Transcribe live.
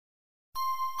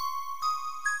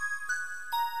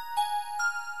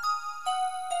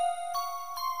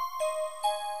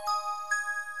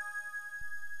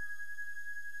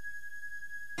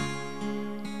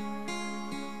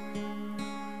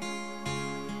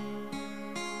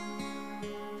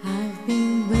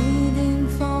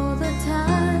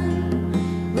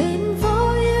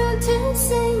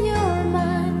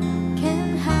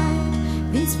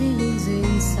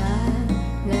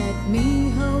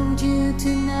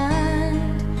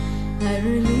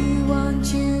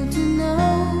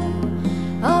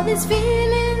these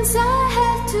feelings I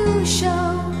have to show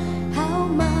how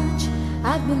much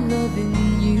I've been loving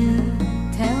you.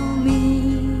 Tell me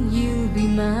you'll be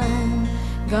mine.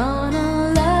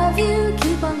 Gonna love you,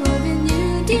 keep on loving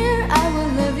you, dear. I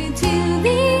will love you till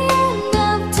the end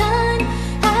of time.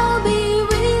 I'll be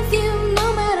with you no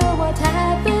matter what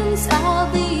happens. I'll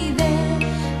be there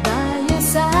by your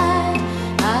side.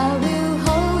 I will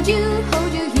hold you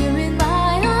here in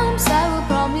my arms. I will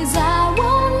promise I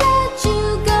won't let you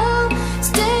go.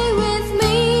 Stay with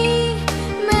me,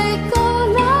 make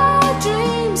all our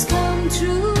dreams come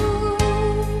true.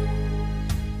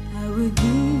 I will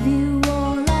give you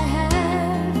all I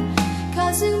have,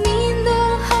 'cause you mean the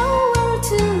whole world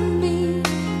to me.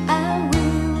 I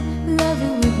will love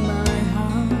you with my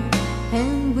heart,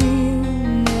 and we'll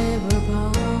never part.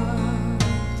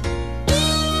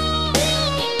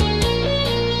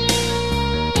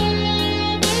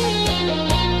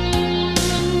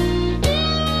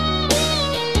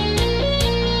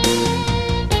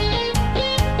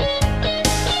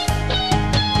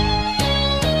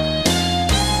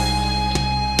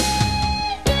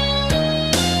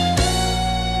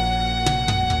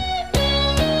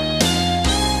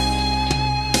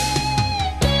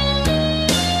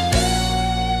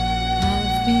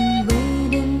 I've been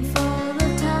waiting for the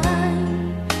time,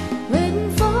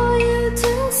 waiting for you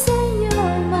to say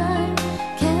you're mine.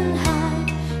 Can't hide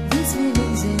these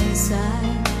feelings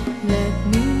inside. Let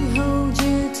me hold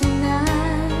you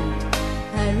tonight.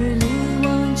 I really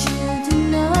want you to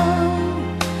know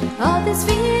all these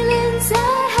feelings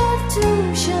I have to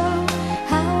show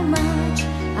how much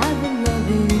I've been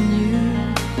loving you.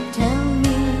 Tell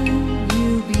me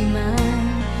you'll be mine.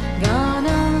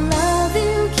 Gonna love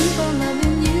you, keep on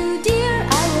loving you, dear.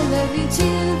 I will love you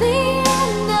till the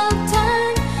end of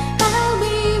time. I'll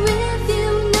be with you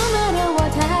no matter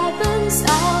what happens.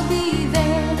 I'll be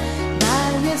there by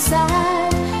your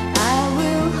side. I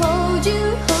will hold you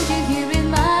here in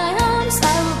my arms.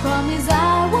 I will promise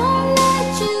I won't let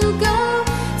you go.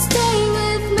 Stay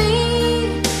with me,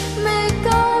 make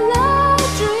all our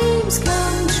dreams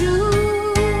come true.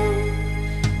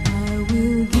 I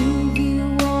will give you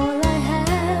all I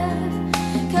have,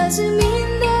 'cause you mean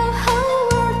the whole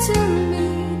world to me.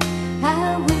 I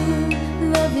will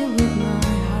love you with my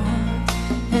heart,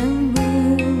 and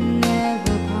we'll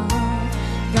never part.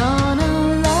 Gonna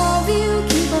love you,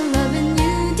 keep on loving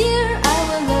you, dear. I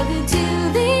will love you till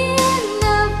the end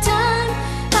of time.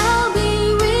 I'll be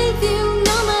with you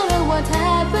no matter what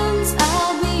happens.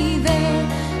 I'll be there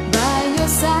by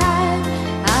your side.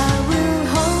 I will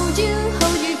hold you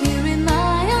here in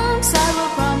my arms. I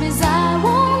will promise I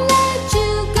won't let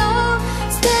you go.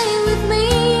 Stay with me,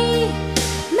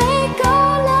 make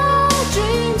all our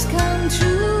dreams come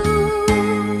true.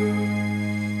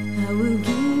 I will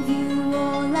give you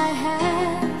all I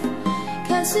have,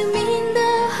 'cause you mean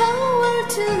the whole world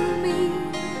to me.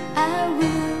 I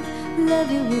will love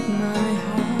you with my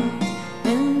heart,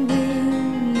 and we'll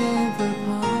never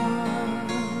part.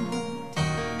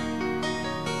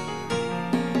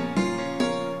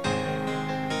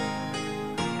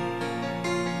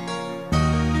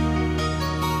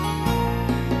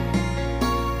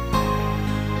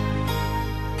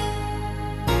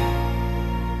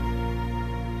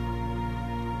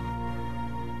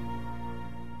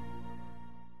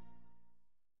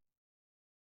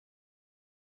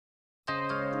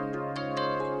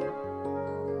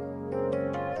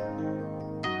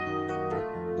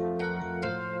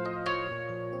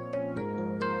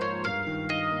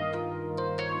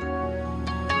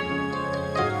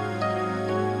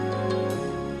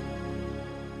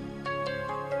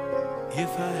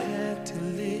 If I had to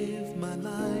live my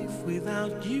life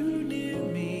without you near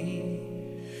me,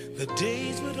 the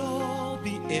days would all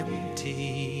be empty.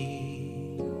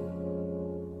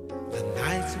 The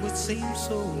nights would seem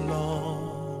so long.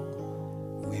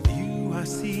 With you I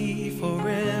see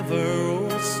forever oh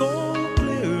so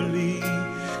clearly.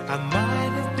 I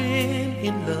might have been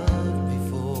in love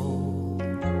before,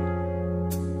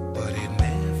 but it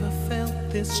never felt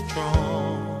this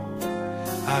strong.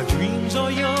 Our dreams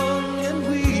are young and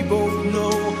we both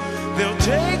know they'll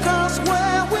take us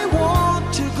where we